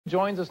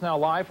Joins us now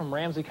live from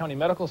Ramsey County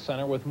Medical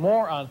Center with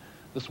more on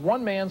this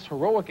one man's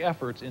heroic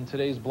efforts in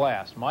today's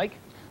blast. Mike?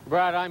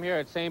 Brad, I'm here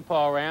at St.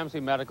 Paul Ramsey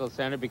Medical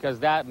Center because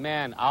that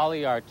man,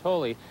 Ali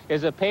Artoli,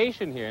 is a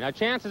patient here. Now,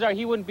 chances are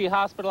he wouldn't be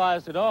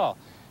hospitalized at all,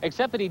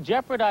 except that he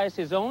jeopardized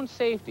his own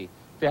safety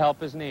to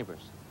help his neighbors.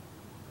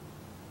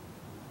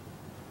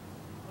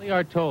 Ali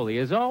Artoli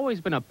has always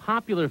been a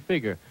popular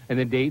figure in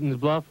the Dayton's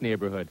Bluff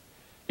neighborhood.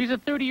 He's a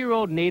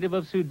 30-year-old native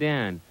of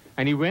Sudan,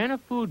 and he ran a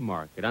food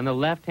market on the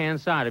left-hand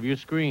side of your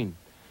screen.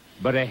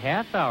 But a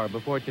half hour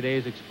before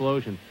today's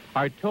explosion,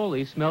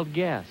 Artoli smelled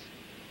gas.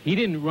 He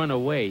didn't run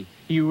away.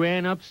 He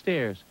ran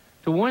upstairs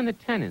to warn the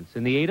tenants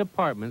in the 8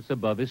 apartments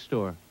above his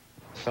store.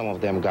 Some of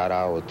them got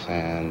out,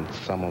 and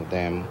some of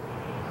them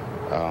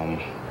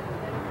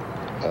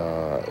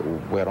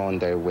were on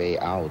their way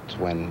out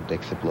when the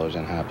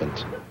explosion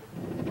happened.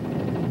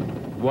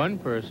 One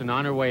person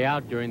on her way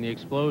out during the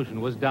explosion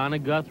was Donna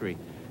Guthrie.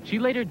 She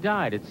later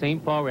died at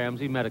St. Paul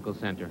Ramsey Medical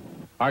Center.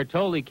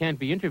 Artoli can't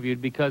be interviewed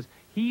because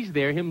he's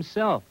there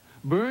himself,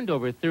 burned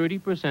over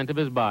 30% of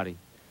his body.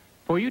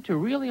 For you to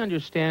really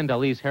understand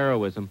Ali's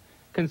heroism,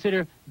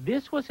 consider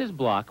this was his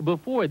block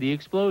before the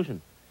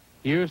explosion.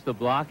 Here's the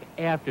block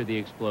after the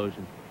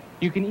explosion.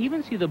 You can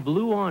even see the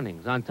blue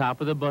awnings on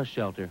top of the bus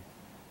shelter.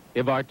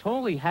 If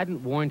Artoli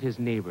hadn't warned his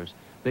neighbors,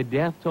 the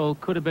death toll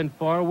could have been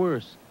far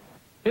worse.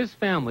 His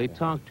family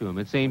talked to him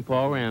at St.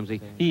 Paul Ramsey.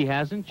 He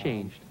hasn't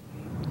changed.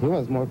 He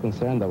was more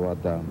concerned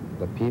about the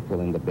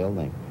people in the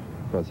building,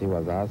 because he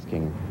was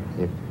asking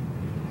if,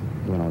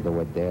 they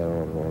were dead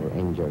or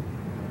injured.